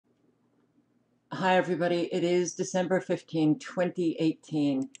Hi everybody, it is December 15,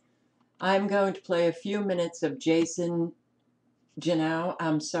 2018. I'm going to play a few minutes of Jason Genaw.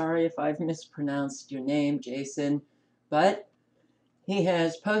 I'm sorry if I've mispronounced your name, Jason, but he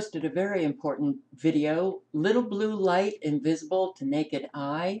has posted a very important video, Little Blue Light Invisible to Naked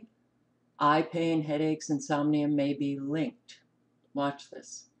Eye. Eye pain, headaches, insomnia may be linked. Watch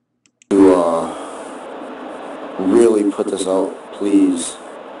this. Really put this out, please.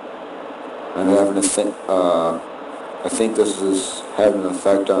 I'm having to think. I think this is having an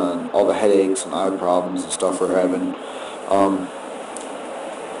effect on all the headaches and eye problems and stuff we're having.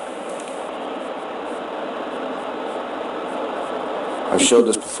 I've showed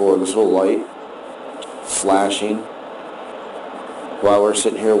this before. This little light flashing while we're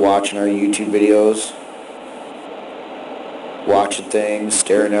sitting here watching our YouTube videos, watching things,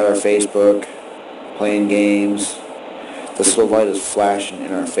 staring at our Facebook, playing games. This little light is flashing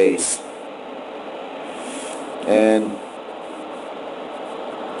in our face. And,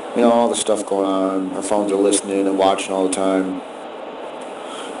 you know, all the stuff going on. Our phones are listening and watching all the time.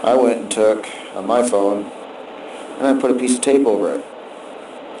 I went and took on my phone and I put a piece of tape over it.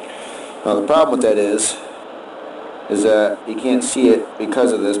 Now the problem with that is that you can't see it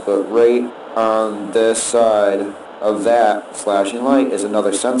because of this, but right on this side of that flashing light is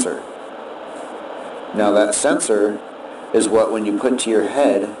another sensor. Now that sensor is what, when you put to your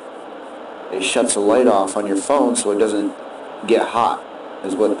head, it shuts the light off on your phone so it doesn't get hot,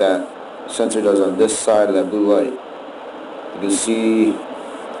 is what that sensor does on this side of that blue light. You can see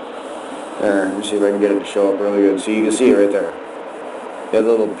there. Let me see if I can get it to show up really good. So you can see it right there. That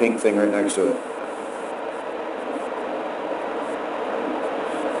little pink thing right next to it.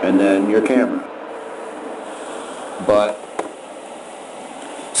 And then your camera. But,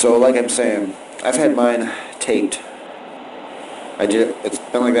 so like I'm saying, I've had mine taped. It's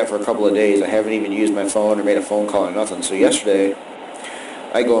been like that for a couple of days. I haven't even used my phone or made a phone call or nothing. So yesterday,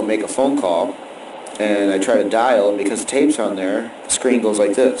 I go and make a phone call, and I try to dial, and because the tape's on there, the screen goes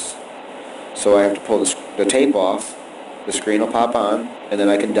like this. So I have to pull the tape off, the screen will pop on, and then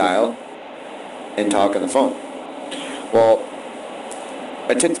I can dial and talk on the phone. Well,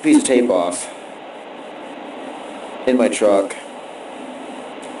 I took the piece of tape off in my truck,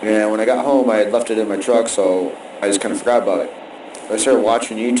 and when I got home, I had left it in my truck, so I just kind of forgot about it. I started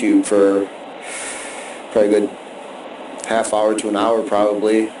watching YouTube for probably a good half hour to an hour,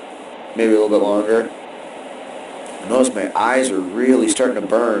 probably, maybe a little bit longer. I noticed my eyes are really starting to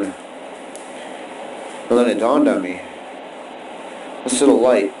burn. And then it dawned on me, this little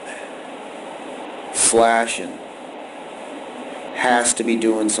light flashing has to be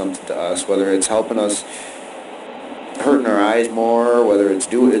doing something to us, whether it's helping us, hurting our eyes more, whether it's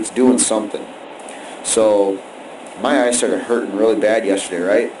doing something. So my eyes started hurting really bad yesterday,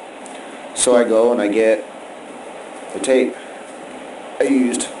 right? So I go and I get the tape. I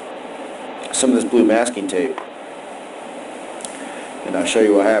used some of this blue masking tape. And I'll show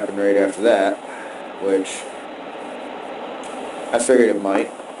you what happened right after that, which I figured it might.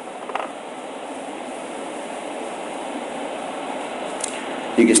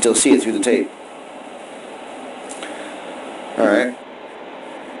 You can still see it through the tape. Alright.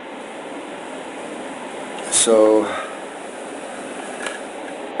 So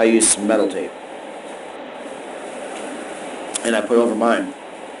I used some metal tape, and I put over mine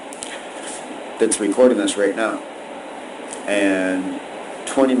that's recording this right now, and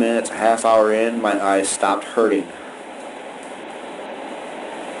 20 minutes, a half hour in, my eyes stopped hurting.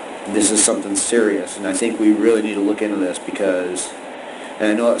 This is something serious, and I think we really need to look into this, because, and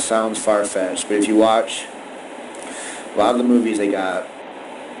I know it sounds far-fetched, but if you watch a lot of the movies, they got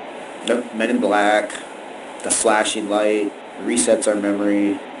Men in Black, the flashing light resets our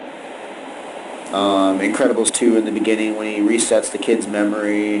memory. Incredibles 2 in the beginning, when he resets the kid's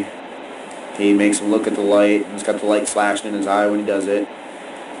memory, he makes him look at the light, and he's got the light flashing in his eye when he does it.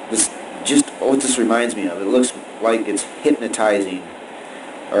 This just what this reminds me of. It looks like it's hypnotizing,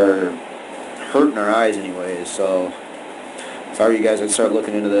 or hurting our eyes anyways. So if I were you guys, I'd start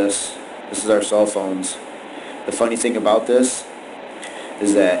looking into this. This is our cell phones. The funny thing about this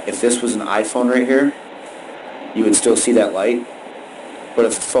is that if this was an iPhone right here, you would still see that light. But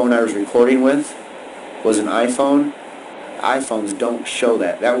if the phone I was recording with was an iPhone, iPhones don't show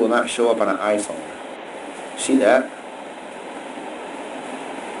that. That will not show up on an iPhone. See that?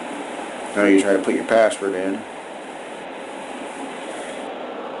 Now you try to put your password in.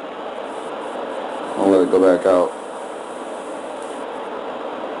 I'll let it go back out.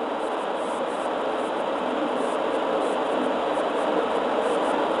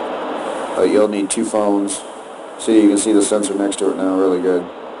 You'll need two phones. See, you can see the sensor next to it now really good.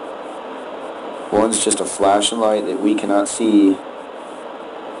 One's just a flashing light that we cannot see,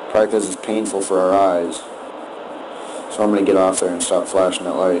 probably because it's painful for our eyes. So I'm going to get off there and stop flashing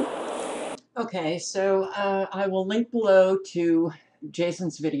that light. Okay, so I will link below to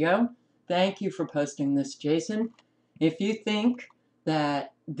Jason's video. Thank you for posting this, Jason. If you think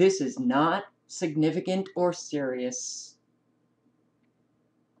that this is not significant or serious,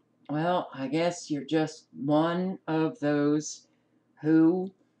 well, I guess you're just one of those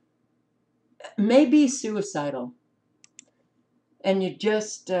who may be suicidal and you're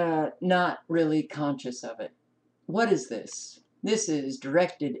just not really conscious of it. What is this? This is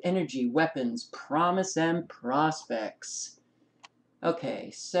directed energy weapons, promise and prospects.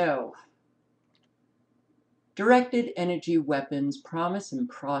 Okay, so directed energy weapons, promise and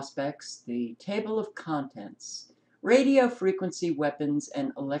prospects, the table of contents, radio frequency weapons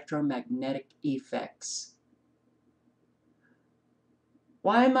and electromagnetic effects.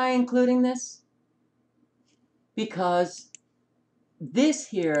 Why am I including this? Because this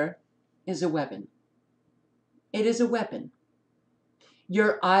here is a weapon. It is a weapon.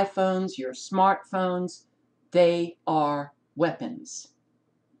 Your iPhones, your smartphones, they are weapons.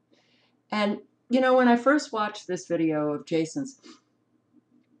 And, you know, when I first watched this video of Jason's,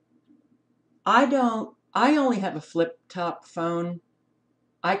 I only have a flip top phone.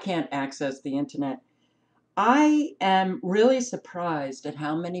 I can't access the internet. I am really surprised at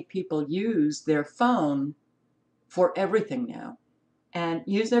how many people use their phone for everything now and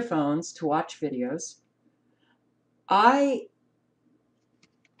use their phones to watch videos.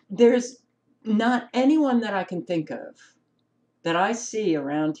 There's not anyone that I can think of that I see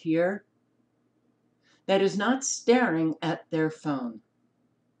around here that is not staring at their phone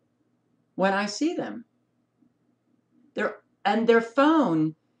when I see them. Their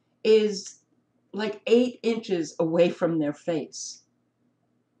phone is like 8 inches away from their face.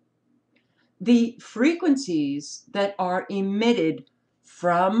 The frequencies that are emitted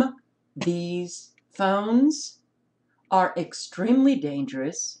from these phones are extremely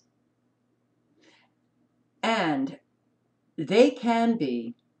dangerous, and they can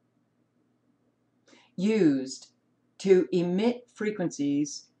be used to emit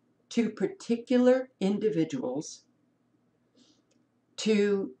frequencies to particular individuals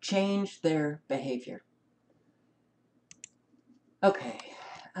to change their behavior. Okay,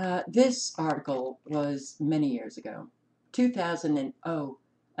 this article was many years ago, 2000,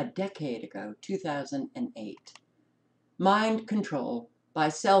 a decade ago, 2008. Mind control by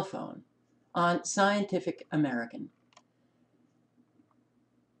cell phone on Scientific American.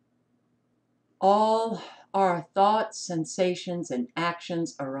 All our thoughts, sensations, and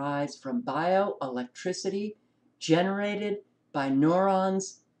actions arise from bioelectricity generated by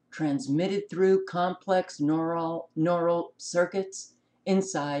neurons transmitted through complex neural circuits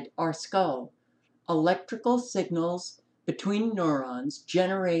inside our skull. Electrical signals between neurons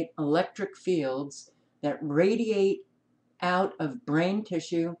generate electric fields that radiate out of brain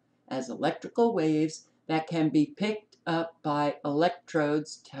tissue as electrical waves that can be picked up by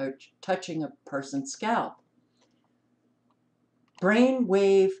electrodes touching a person's scalp. Brain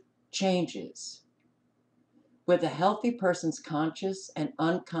wave changes with a healthy person's conscious and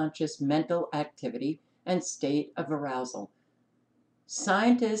unconscious mental activity and state of arousal.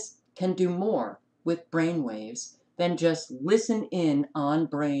 Scientists can do more with brain waves than just listen in on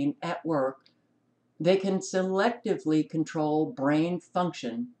brain at work. They can selectively control brain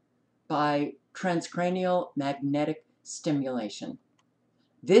function by transcranial magnetic stimulation.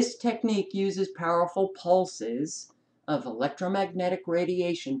 This technique uses powerful pulses of electromagnetic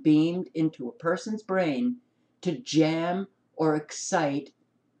radiation beamed into a person's brain to jam or excite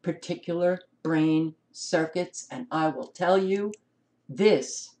particular brain circuits. And I will tell you,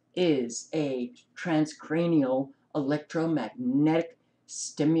 this is a transcranial electromagnetic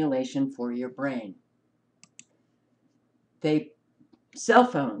stimulation for your brain. Cell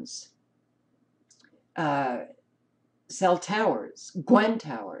phones, cell towers, Gwen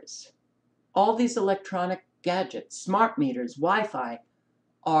towers, all these electronic gadgets, smart meters, Wi-Fi,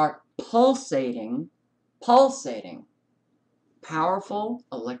 are pulsating, powerful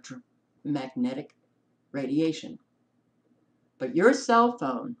electromagnetic radiation. But your cell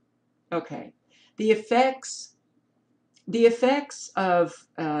phone, okay, the effects of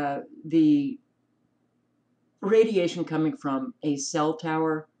the radiation coming from a cell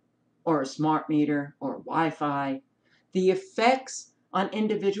tower or a smart meter or Wi-Fi, the effects on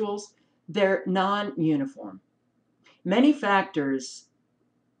individuals, they're non-uniform. Many factors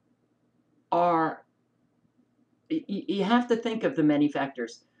are, you have to think of the many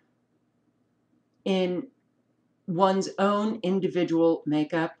factors in one's own individual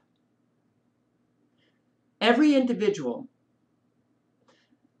makeup, Every individual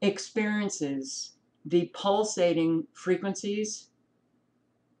experiences the pulsating frequencies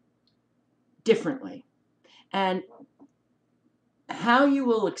differently. And how you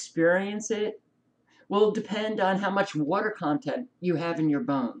will experience it will depend on how much water content you have in your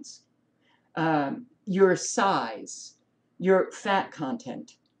bones, your size, your fat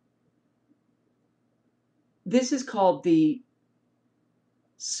content. This is called the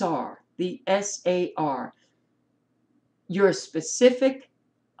SAR, the SAR, your specific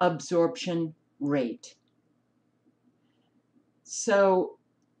absorption rate. So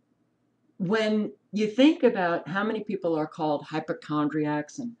when you think about how many people are called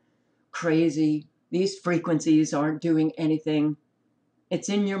hypochondriacs and crazy, these frequencies aren't doing anything, it's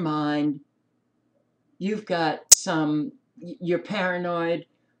in your mind, you've got you're paranoid,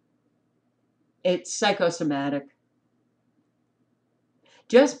 it's psychosomatic.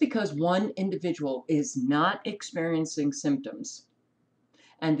 Just because one individual is not experiencing symptoms,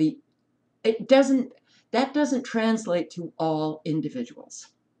 and that doesn't translate to all individuals.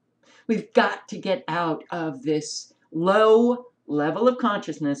 We've got to get out of this low level of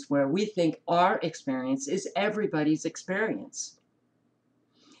consciousness where we think our experience is everybody's experience.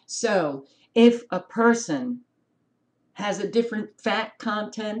 So if a person has a different fat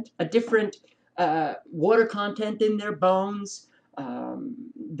content, a different water content in their bones,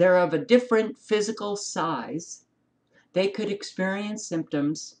 they're of a different physical size, they could experience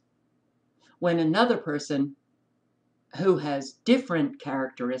symptoms when another person who has different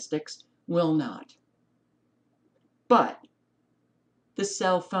characteristics will not. But the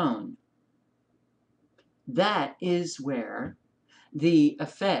cell phone, that is where the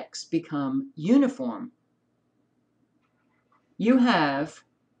effects become uniform. You have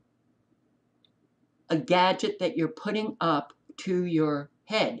a gadget that you're putting up to your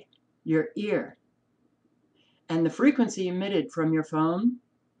head, your ear, and the frequency emitted from your phone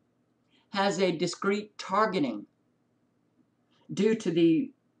has a discrete targeting due to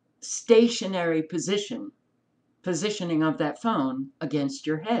the stationary positioning of that phone against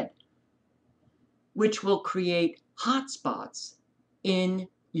your head, which will create hotspots in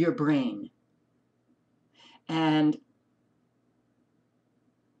your brain. And,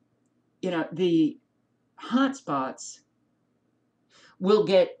 the hotspots will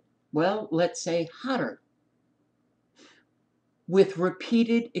get, well, let's say hotter with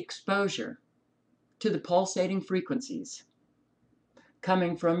repeated exposure to the pulsating frequencies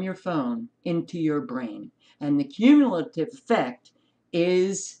coming from your phone into your brain. And the cumulative effect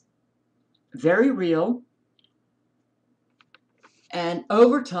is very real. And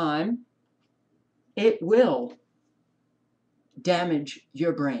over time, it will damage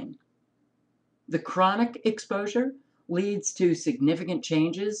your brain. The chronic exposure leads to significant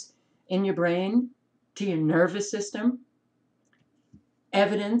changes in your brain, to your nervous system.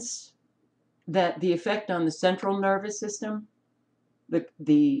 Evidence that the effect on the central nervous system,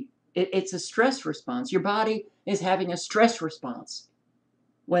 it's a stress response. Your body is having a stress response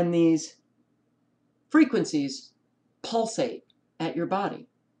when these frequencies pulsate at your body.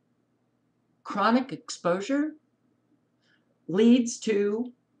 Chronic exposure leads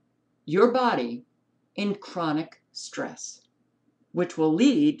to your body in chronic stress, which will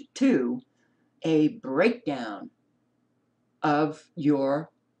lead to a breakdown of your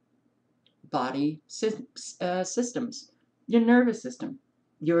body systems, your nervous system,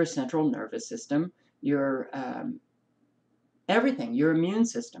 your central nervous system, your everything, your immune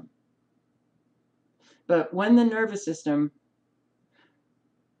system. But when the nervous system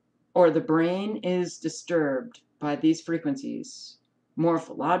or the brain is disturbed by these frequencies,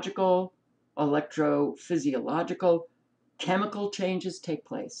 morphological, electrophysiological, chemical changes take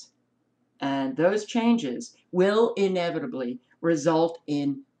place. And those changes will inevitably result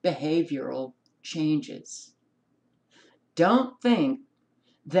in behavioral changes. Don't think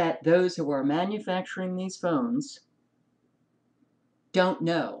that those who are manufacturing these phones don't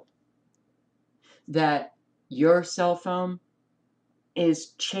know that your cell phone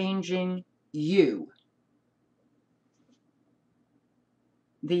is changing you.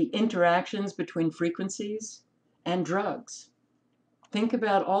 The interactions between frequencies and drugs. Think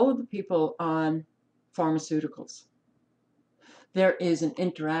about all of the people on pharmaceuticals. There is an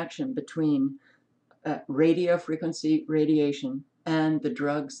interaction between radio frequency radiation and the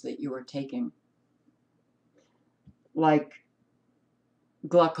drugs that you are taking, like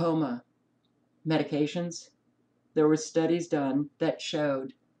glaucoma medications. There were studies done that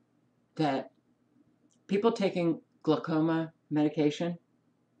showed that people taking glaucoma medication,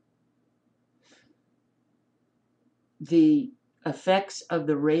 the Effects of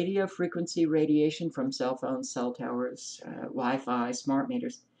the radio frequency radiation from cell phones, cell towers, Wi-Fi, smart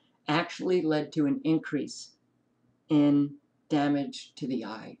meters actually led to an increase in damage to the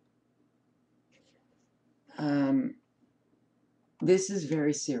eye. This is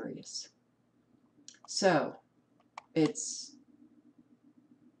very serious. So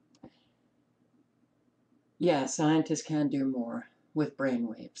scientists can do more with brain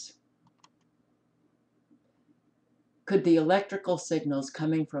waves. Could the electrical signals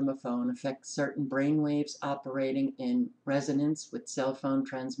coming from a phone affect certain brain waves operating in resonance with cell phone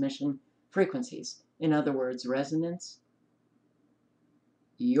transmission frequencies? In other words, resonance.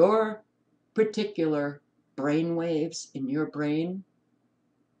 Your particular brain waves in your brain,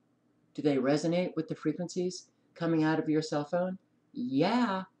 do they resonate with the frequencies coming out of your cell phone?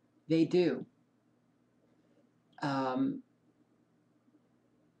 Yeah, they do.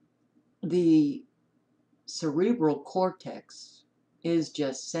 The cerebral cortex is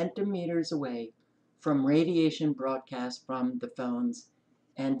just centimeters away from radiation broadcast from the phone's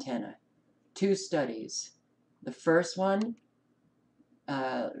antenna. 2 studies. The first one,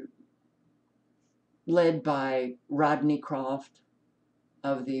 led by Rodney Croft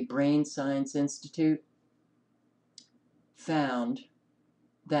of the Brain Science Institute, found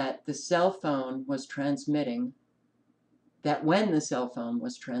that when the cell phone was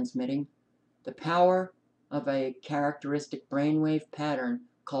transmitting, the power of a characteristic brainwave pattern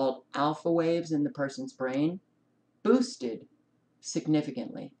called alpha waves in the person's brain boosted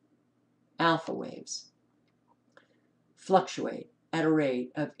significantly. Alpha waves fluctuate at a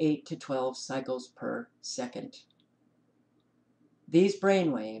rate of 8 to 12 cycles per second. These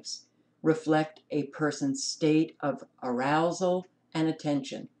brainwaves reflect a person's state of arousal and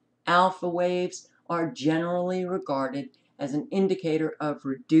attention. Alpha waves are generally regarded as an indicator of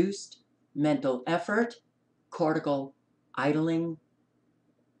reduced mental effort, cortical idling,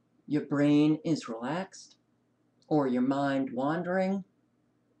 your brain is relaxed, or your mind wandering.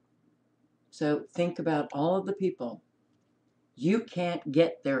 So think about all of the people. You can't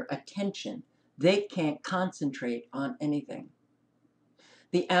get their attention. They can't concentrate on anything.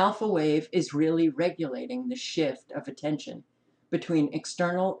 The alpha wave is really regulating the shift of attention between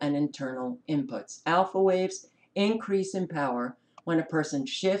external and internal inputs. Alpha waves increase in power when a person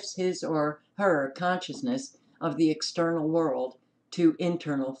shifts his or her consciousness of the external world to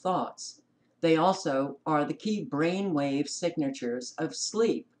internal thoughts. They also are the key brain wave signatures of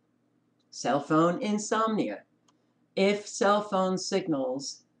sleep. Cell phone insomnia. If cell phone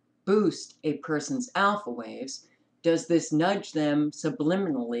signals boost a person's alpha waves, does this nudge them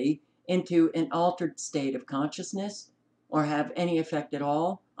subliminally into an altered state of consciousness or have any effect at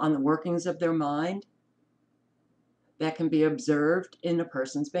all on the workings of their mind? That can be observed in a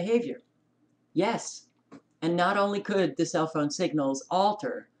person's behavior. Yes, and not only could the cell phone signals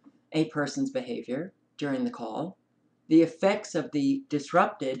alter a person's behavior during the call, the effects of the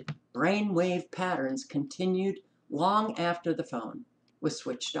disrupted brainwave patterns continued long after the phone was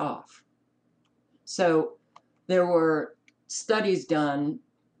switched off. So there were studies done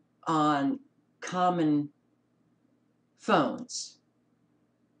on common phones,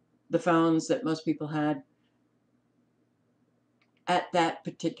 the phones that most people had. At that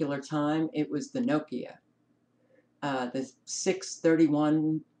particular time, it was the Nokia, the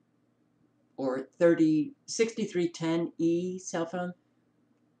 631 or 6310E cell phone.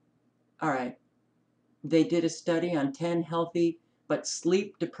 All right. They did a study on 10 healthy but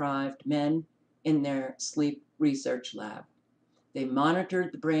sleep-deprived men in their sleep research lab. They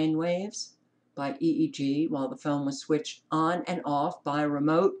monitored the brain waves by EEG while the phone was switched on and off by a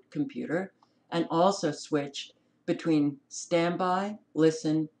remote computer, and also switched between standby,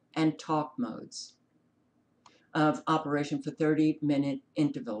 listen, and talk modes of operation for 30-minute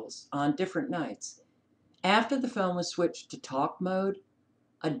intervals on different nights. After the phone was switched to talk mode,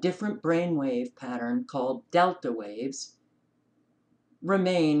 a different brainwave pattern called delta waves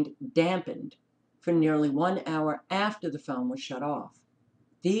remained dampened for nearly 1 hour after the phone was shut off.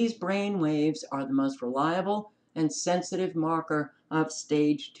 These brain waves are the most reliable and sensitive marker of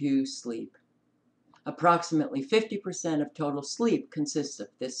stage 2 sleep. Approximately 50% of total sleep consists of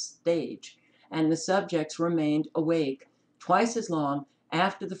this stage, and the subjects remained awake twice as long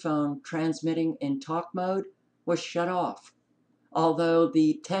after the phone transmitting in talk mode was shut off. Although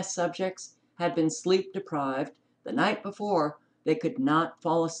the test subjects had been sleep deprived the night before, they could not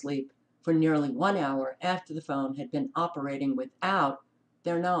fall asleep for nearly 1 hour after the phone had been operating without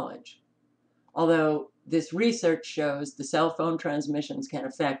their knowledge. Although this research shows the cell phone transmissions can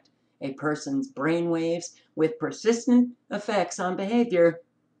affect a person's brain waves with persistent effects on behavior,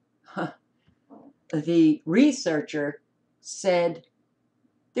 the researcher said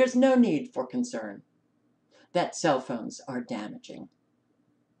there's no need for concern that cell phones are damaging.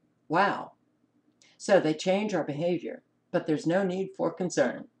 Wow. So they change our behavior, but there's no need for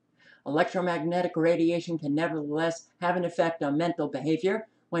concern. Electromagnetic radiation can nevertheless have an effect on mental behavior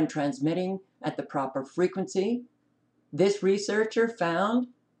when transmitting at the proper frequency. This researcher found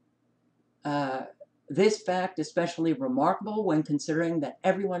this fact especially remarkable when considering that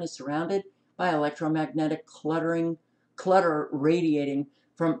everyone is surrounded by electromagnetic clutter radiating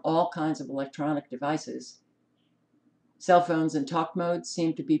from all kinds of electronic devices. Cell phones and talk modes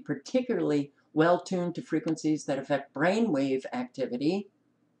seem to be particularly well tuned to frequencies that affect brainwave activity.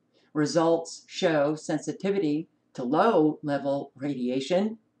 Results show sensitivity to low-level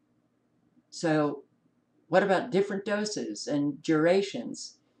radiation. So what about different doses and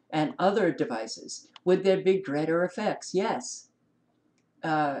durations and other devices? Would there be greater effects? Yes.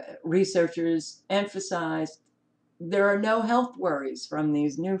 Researchers emphasized there are no health worries from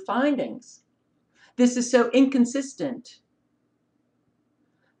these new findings. This is so inconsistent.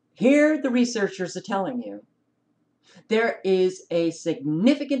 Here, the researchers are telling you there is a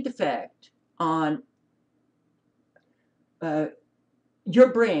significant effect on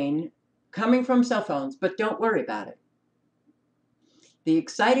your brain coming from cell phones, but don't worry about it. The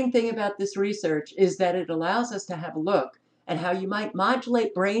exciting thing about this research is that it allows us to have a look at how you might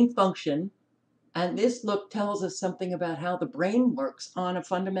modulate brain function, and this look tells us something about how the brain works on a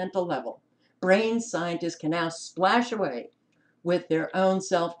fundamental level. Brain scientists can now splash away with their own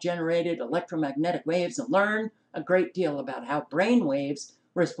self-generated electromagnetic waves and learn a great deal about how brain waves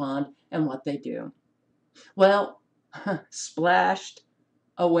respond and what they do. Well, splashed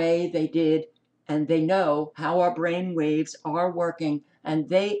away they did, and they know how our brain waves are working, and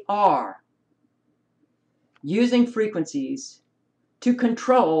they are using frequencies to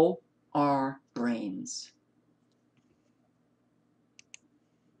control our brains.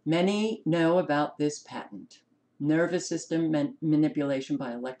 Many know about this patent, nervous system manipulation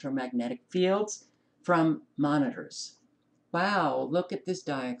by electromagnetic fields from monitors. Wow, look at this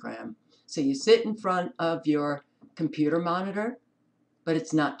diagram. So you sit in front of your computer monitor, but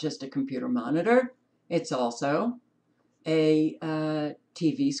it's not just a computer monitor. It's also a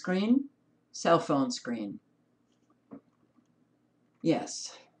TV screen, cell phone screen.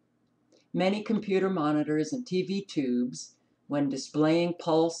 Yes, many computer monitors and TV tubes, when displaying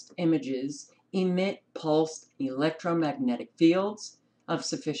pulsed images, emit pulsed electromagnetic fields of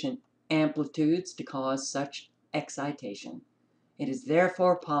sufficient amplitudes to cause such excitation. It is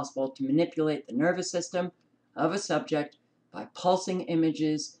therefore possible to manipulate the nervous system of a subject by pulsing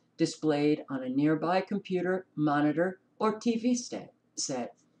images displayed on a nearby computer monitor or TV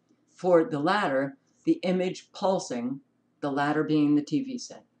set. For the latter, the image pulsing, the latter being the TV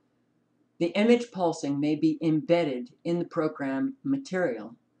set. The image pulsing may be embedded in the program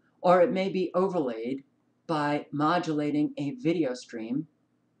material, or it may be overlaid by modulating a video stream,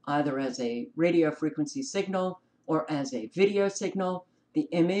 either as a radio frequency signal or as a video signal. The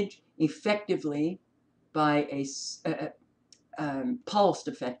image effectively by pulsed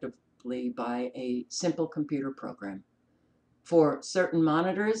effectively by a simple computer program. For certain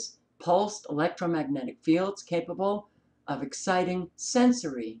monitors, pulsed electromagnetic fields capable of exciting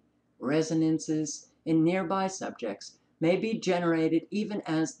sensory resonances in nearby subjects may be generated even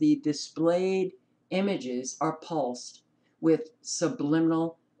as the displayed images are pulsed with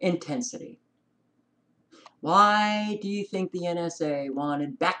subliminal intensity. Why do you think the NSA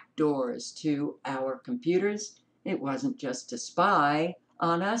wanted backdoors to our computers? It wasn't just to spy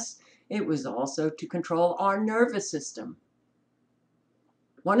on us, it was also to control our nervous system.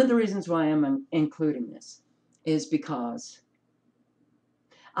 One of the reasons why I'm including this is because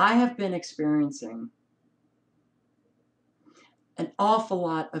I have been experiencing an awful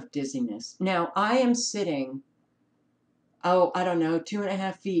lot of dizziness. Now, I am sitting, I don't know,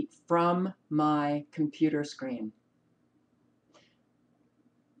 2.5 feet from my computer screen.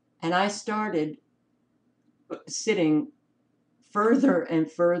 And I started sitting further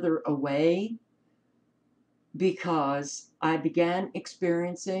and further away because I began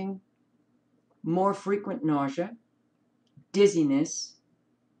experiencing more frequent nausea, dizziness,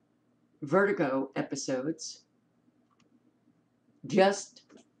 vertigo episodes, just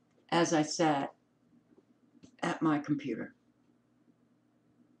as I sat at my computer.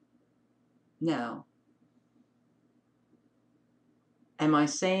 Now, am I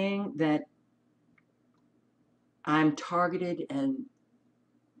saying that I'm targeted and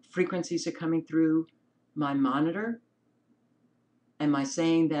frequencies are coming through my monitor? Am I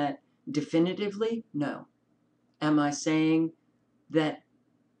saying that definitively? No. Am I saying that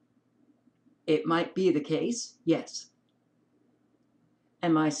it might be the case? Yes.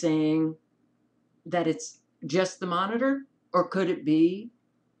 Am I saying that it's just the monitor? Or could it be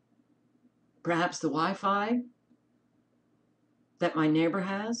perhaps the Wi-Fi that my neighbor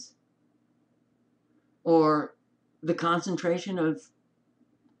has? Or the concentration of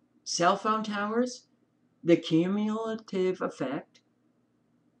cell phone towers? The cumulative effect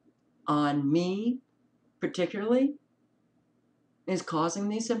on me, particularly, is causing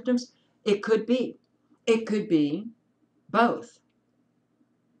these symptoms? It could be. It could be both.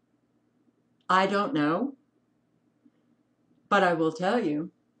 I don't know, but I will tell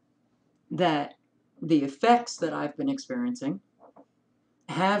you that the effects that I've been experiencing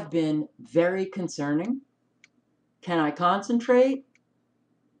have been very concerning. Can I concentrate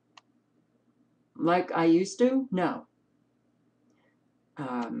like I used to? No.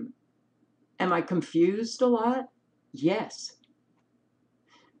 Am I confused a lot? Yes.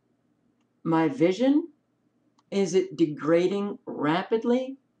 My vision, is it degrading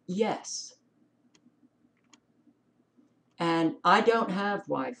rapidly? Yes. And I don't have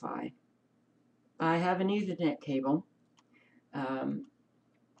Wi-Fi. I have an Ethernet cable.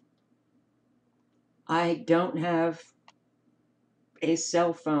 I don't have a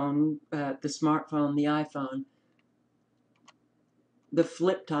cell phone, the smartphone, the iPhone, the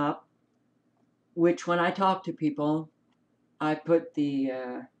flip top, which when I talk to people, I put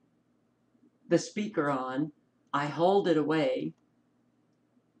the speaker on, I hold it away.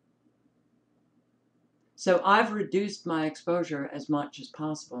 So I've reduced my exposure as much as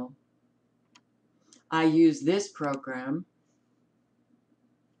possible. I use this program,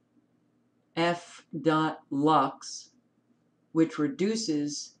 f.lux, which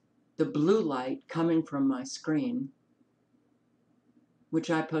reduces the blue light coming from my screen, which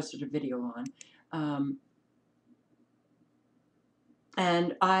I posted a video on.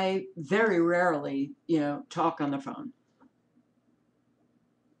 And I very rarely, talk on the phone.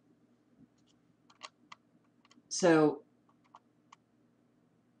 So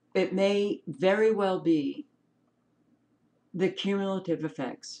it may very well be the cumulative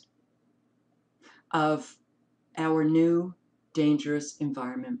effects of our new dangerous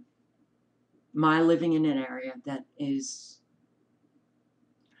environment. My living in an area that is,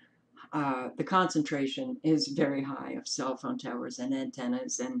 the concentration is very high of cell phone towers and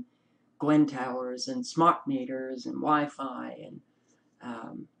antennas and Gwen towers and smart meters and Wi-Fi.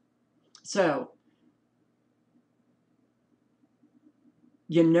 And so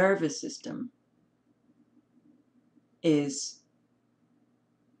your nervous system is,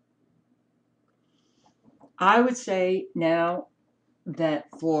 I would say now that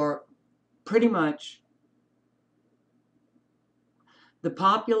for pretty much the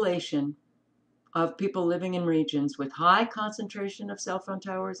population of people living in regions with high concentration of cell phone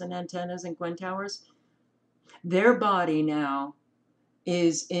towers and antennas and Gwen towers, their body now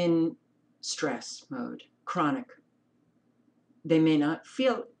is in stress mode, chronic. They may not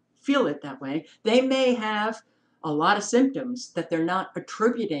feel it that way. They may have a lot of symptoms that they're not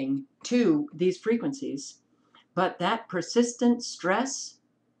attributing to these frequencies, but that persistent stress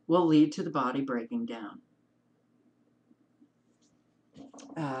will lead to the body breaking down.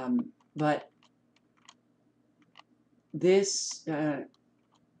 But this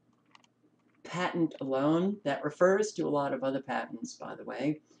patent alone, that refers to a lot of other patents, by the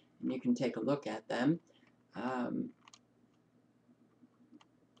way, and you can take a look at them.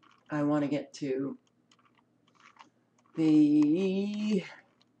 I want to get to the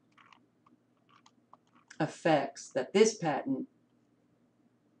effects that this patent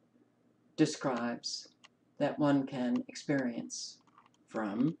describes that one can experience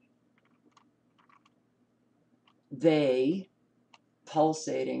from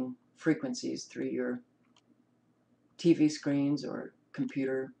pulsating frequencies through your TV screens or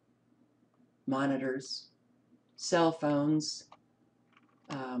computer monitors, cell phones.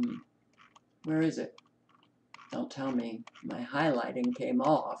 Where is it? Don't tell me my highlighting came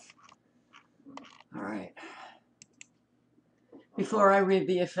off. All right. Before I read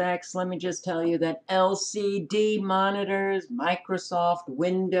the effects, let me just tell you that LCD monitors, Microsoft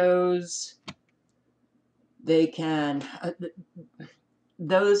Windows, they can,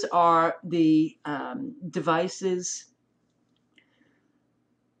 those are the devices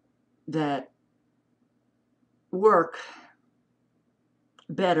that work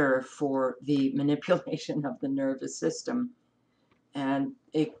better for the manipulation of the nervous system. And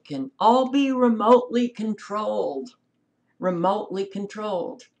it can all be remotely controlled. Remotely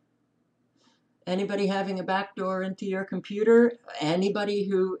controlled. Anybody having a backdoor into your computer, anybody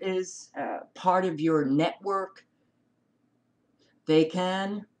who is part of your network, they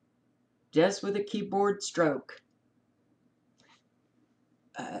can, just with a keyboard stroke,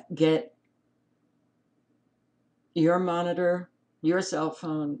 get your monitor, your cell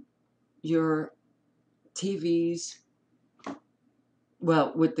phone, your TVs.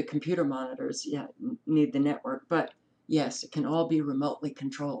 Well, with the computer monitors, yeah, need the network, but yes, it can all be remotely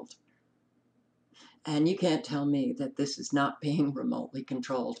controlled. And you can't tell me that this is not being remotely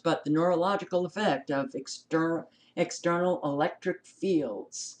controlled. But the neurological effect of external electric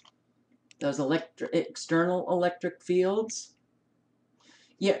fields, those external electric fields,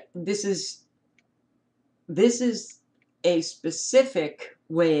 yeah, this is a specific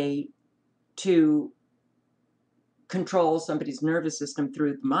way to control somebody's nervous system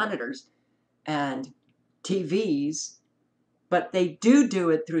through the monitors and TVs, but they do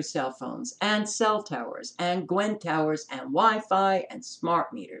it through cell phones and cell towers and Gwen towers and Wi-Fi and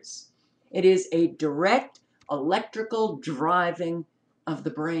smart meters. It is a direct electrical driving of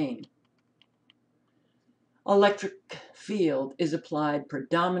the brain. Electric field is applied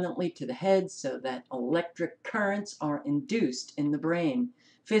predominantly to the head so that electric currents are induced in the brain.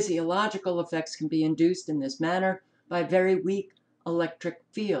 Physiological effects can be induced in this manner by very weak electric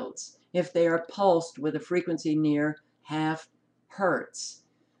fields if they are pulsed with a frequency near half hertz.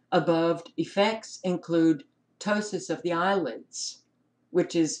 Above effects include ptosis of the eyelids,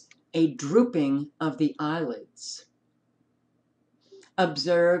 which is a drooping of the eyelids.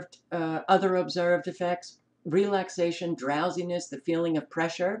 Other observed effects: relaxation, drowsiness, the feeling of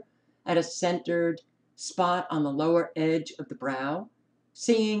pressure at a centered spot on the lower edge of the brow,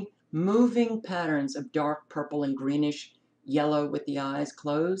 seeing moving patterns of dark purple and greenish yellow with the eyes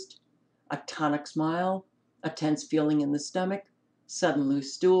closed, a tonic smile, a tense feeling in the stomach, sudden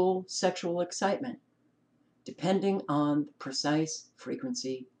loose stool, sexual excitement, depending on the precise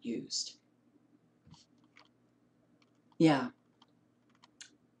frequency used. Yeah,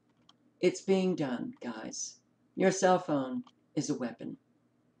 it's being done, guys. Your cell phone is a weapon.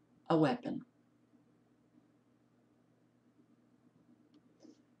 A weapon.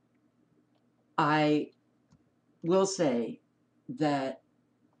 I will say that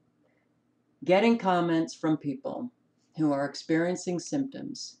getting comments from people who are experiencing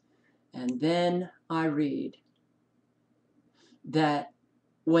symptoms, and then I read that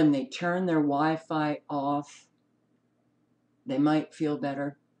when they turn their Wi-Fi off, they might feel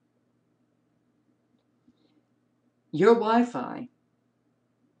better. Your Wi-Fi,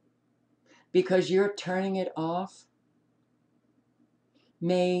 because you're turning it off,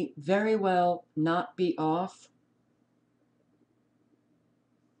 may very well not be off,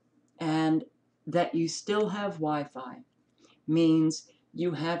 and that you still have Wi-Fi means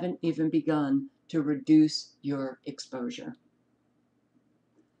you haven't even begun to reduce your exposure.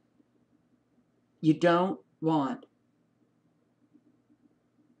 You don't want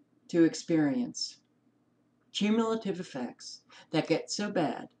to experience cumulative effects that get so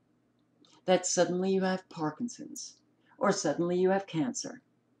bad that suddenly you have Parkinson's, or suddenly you have cancer,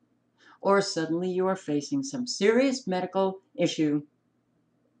 or suddenly you are facing some serious medical issue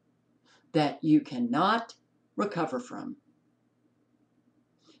that you cannot recover from.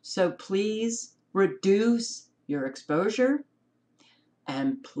 So please reduce your exposure,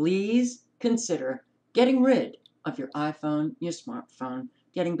 and please consider getting rid of your iPhone, your smartphone,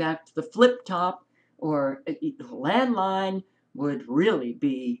 getting back to the flip top or landline would really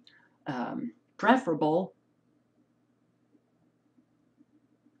be preferable.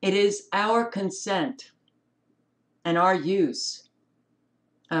 It is our consent and our use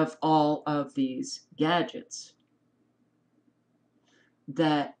of all of these gadgets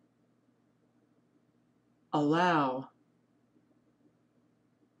that allow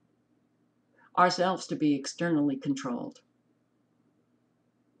ourselves to be externally controlled.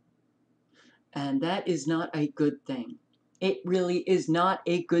 And that is not a good thing. It really is not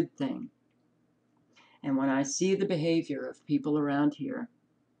a good thing. And when I see the behavior of people around here,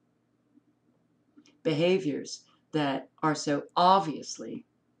 behaviors that are so obviously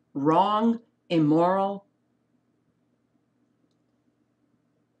wrong, immoral,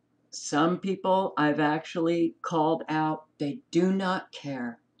 some people I've actually called out, they do not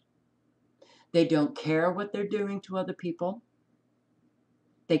care. They don't care what they're doing to other people.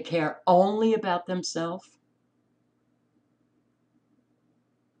 They care only about themselves.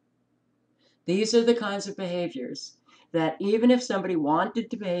 These are the kinds of behaviors that even if somebody wanted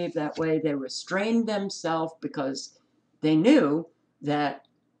to behave that way, they restrained themselves because they knew that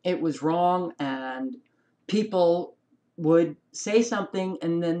it was wrong and people would say something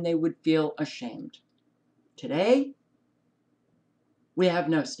and then they would feel ashamed. Today, we have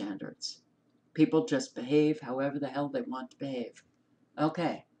no standards. People just behave however the hell they want to behave.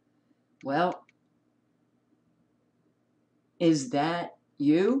 Okay, well, is that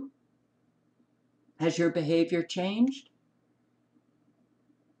You? Has your behavior changed?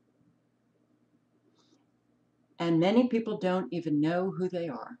 And many people don't even know who they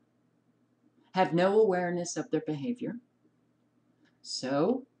are, have no awareness of their behavior.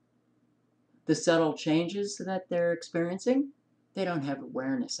 So, the subtle changes that they're experiencing, they don't have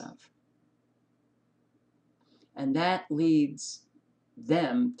awareness of. And that leads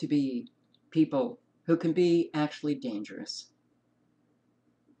them to be people who can be actually dangerous.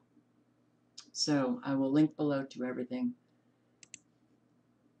 So I will link below to everything.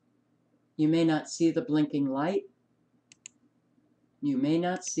 You may not see the blinking light. You may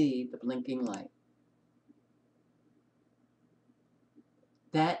not see the blinking light.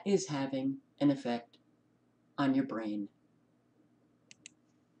 That is having an effect on your brain.